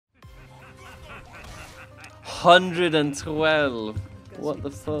112. What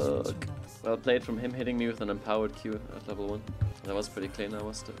the fuck? Well played from him hitting me with an empowered Q at level 1. That was pretty clean, I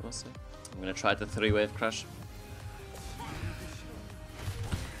must say. I'm gonna try the 3-wave crash.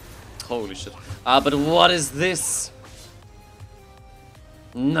 Holy shit. But what is this?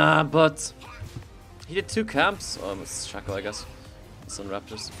 Nah, but... He did 2 camps. Oh, it's Shaco, I guess. Sun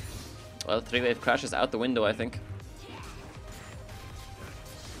Raptors. Well, 3-wave crash is out the window, I think.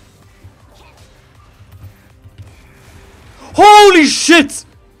 Holy shit!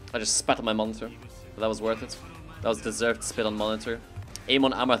 I just spat on my monitor. But that was worth it. That was deserved spit on monitor. Aim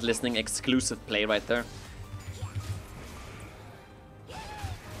on Amath listening, exclusive play right there.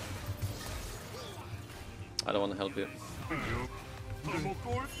 I don't want to help you.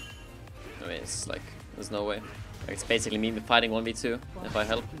 I mean, it's like, there's no way. Like, it's basically me fighting 1v2 if I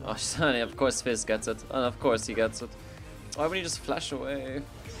help. Oh, of course Fizz gets it. And of course he gets it. Why would he just flash away?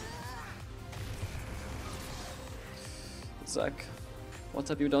 Zach, what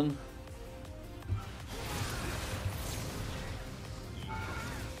have you done?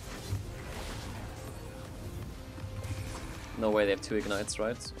 No way they have 2 ignites,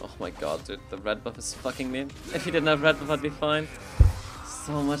 right? Oh my god, dude, the red buff is fucking me. If he didn't have red buff, I'd be fine.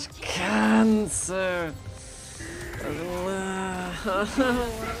 So much cancer!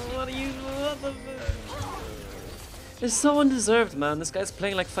 What are you... What the fuck? It's so undeserved, man. This guy's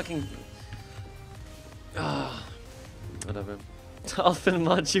playing like fucking... Whatever. Dolphin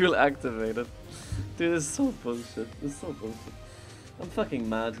module activated. Dude, this is so bullshit. This is so bullshit. I'm fucking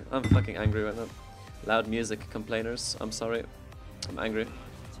mad. I'm fucking angry right now. Loud music complainers. I'm sorry. I'm angry.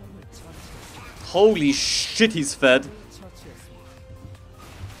 Holy shit, he's fed.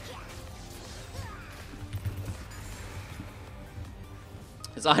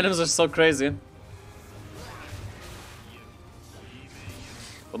 His items are so crazy.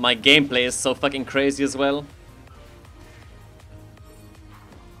 But my gameplay is so fucking crazy as well.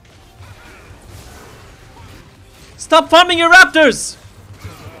 Stop farming your raptors!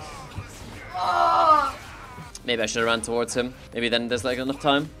 Maybe I should have ran towards him. Maybe then there's like enough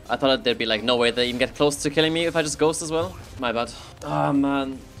time. I thought there'd be like no way they even get close to killing me if I just ghost as well. My bad. Oh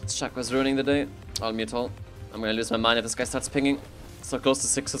man. Shaq was ruining the day. I'll mute all. I'm gonna lose my mind if this guy starts pinging. So close to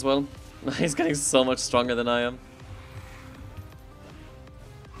 6 as well. He's getting so much stronger than I am.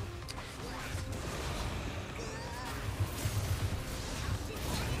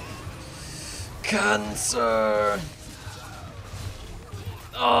 Cancer!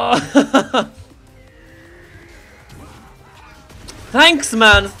 Oh. Thanks,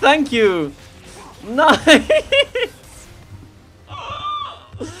 man! Thank you! Nice!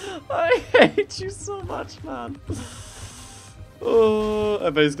 I hate you so much, man. Oh, I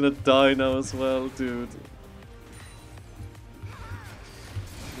bet he's gonna die now as well, dude.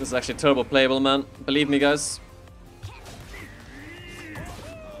 This is actually turbo playable, man. Believe me, guys.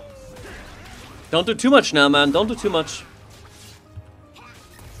 Don't do too much now, man. Don't do too much.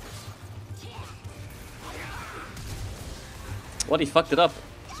 What, he fucked it up.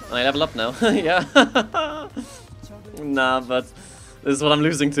 And I level up now. Yeah. Nah, but this is what I'm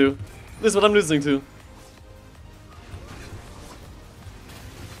losing to. This is what I'm losing to.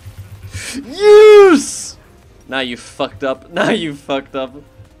 Yes! Now you fucked up. Now you fucked up.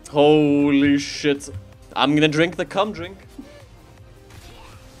 Holy shit. I'm gonna drink the cum drink.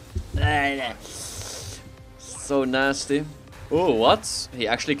 So nasty. Oh, what? He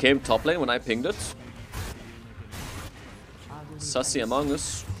actually came top lane when I pinged it? Sussy Among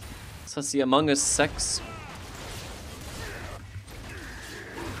Us. Sussy Among Us sex.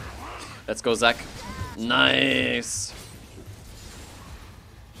 Let's go, Zach. Nice.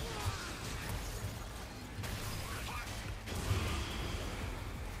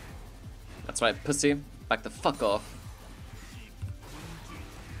 That's right, pussy. Back the fuck off.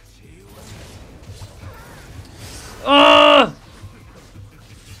 Ah!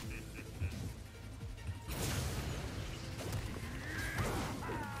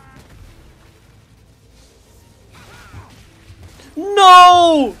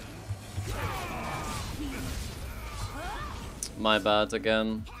 No! My bad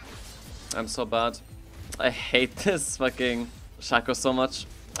again. I'm so bad. I hate this fucking Shaco so much.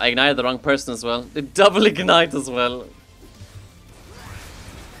 I ignited the wrong person as well. They double ignite as well.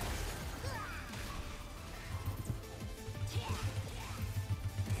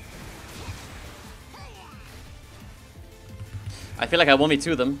 I feel like I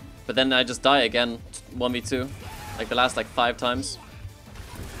 1v2 them, but then I just die again 1v2. Like the last like 5 times.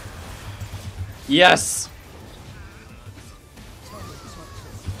 Yes!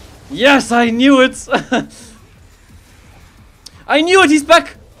 Yes, I knew it! I knew it, he's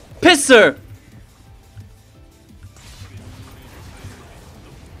back! Pisser!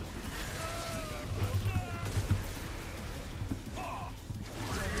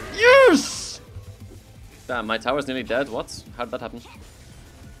 Damn, my tower's nearly dead. What? How did that happen?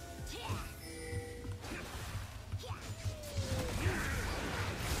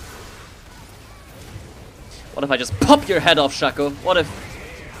 What if I just pop your head off, Shaco? What if...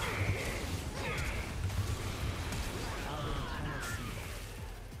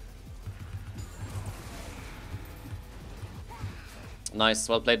 Nice,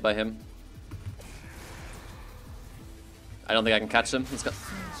 well played by him. I don't think I can catch him. He's got...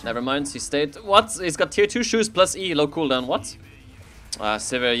 Never mind, he stayed... What? He's got tier 2 shoes plus E, low cooldown. What?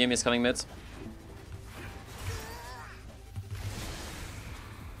 Sivir Yuumi is coming mid.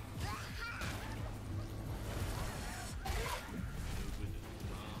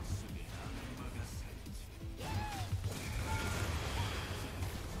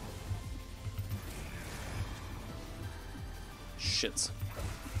 Shit.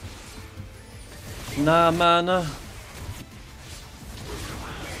 Nah, man.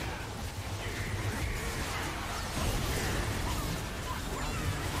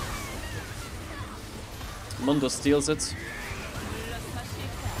 Mundo steals it.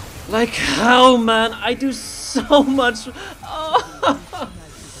 Like how, man? I do so much. Oh.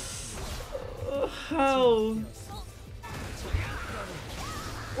 How?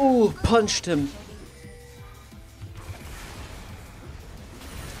 Oh, punched him.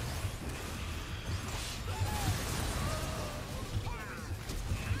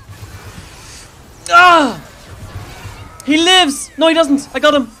 Ah! He lives! No, he doesn't. I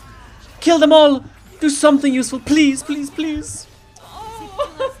got him. Kill them all. Do something useful, please, please, please.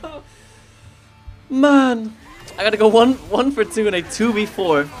 Oh. Man, I gotta go one for 2 in a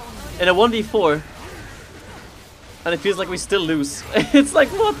 2v4, in a 1v4, and it feels like we still lose. It's like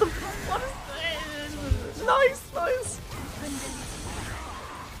what the? What is this? Nice, nice.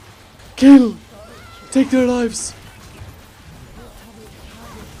 Kill, take their lives.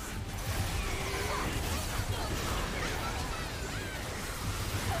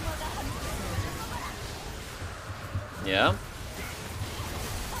 Yeah.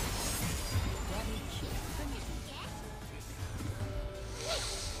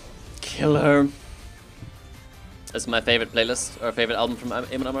 Killer. This is my favorite playlist, or favorite album from Amon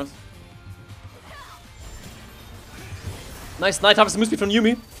Amarth. Nice Night Harvest Moose from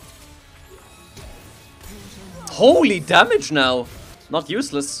Yuumi. Holy damage now! Not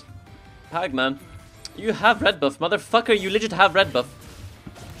useless. Pagman. You have red buff, motherfucker, you legit have red buff.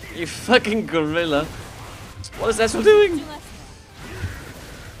 You fucking gorilla. What is Ezreal doing?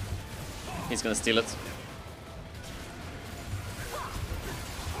 He's gonna steal it.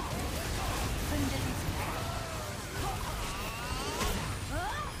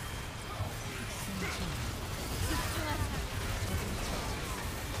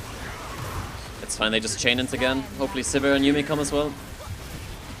 It's fine, they just chain it again. Hopefully Sivir and Yuumi come as well.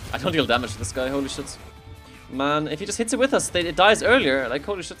 I don't deal damage to this guy, holy shit. Man, if he just hits it with us, it dies earlier, like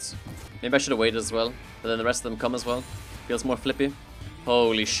holy shit. Maybe I should have waited as well, but then the rest of them come as well. Feels more flippy.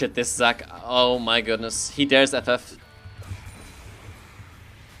 Holy shit, this Zac, oh my goodness. He dares FF.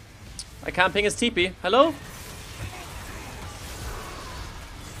 I can't ping his TP, hello?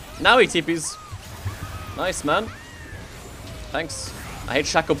 Now he TPs. Nice, man. Thanks. I hate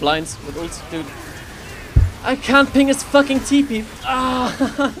Shaco blinds with ult, dude. I can't ping his fucking TP.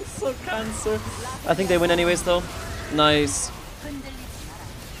 Ah, so cancer. I think they win anyways though. Nice.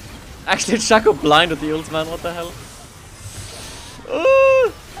 Actually, it's Shaco blind with the ult, man. What the hell?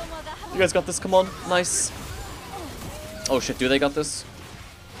 You guys got this. Come on. Nice. Oh shit, do they got this?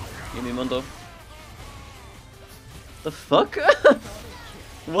 Give me Mundo. The fuck?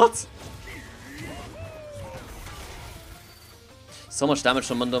 What? So much damage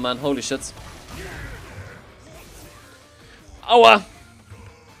from Mundo, man. Holy shit. Aua!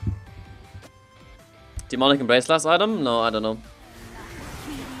 Demonic Embrace last item? No, I don't know.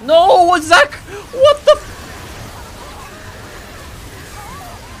 No, Zac! What the f—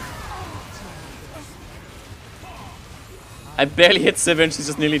 I barely hit Sivir and she's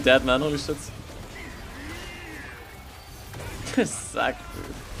just nearly dead, man. Holy shit. Zac,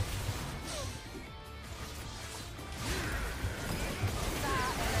 dude.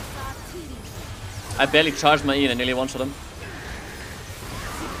 I barely charged my E and I nearly one-shot him.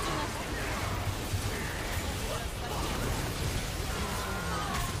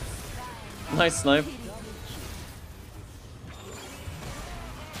 Nice snipe.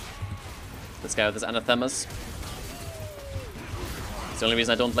 This guy with his anathemas. It's the only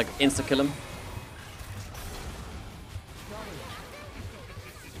reason I don't like insta-kill him.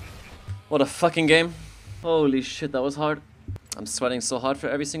 What a fucking game. Holy shit, that was hard. I'm sweating so hard for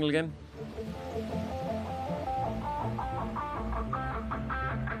every single game.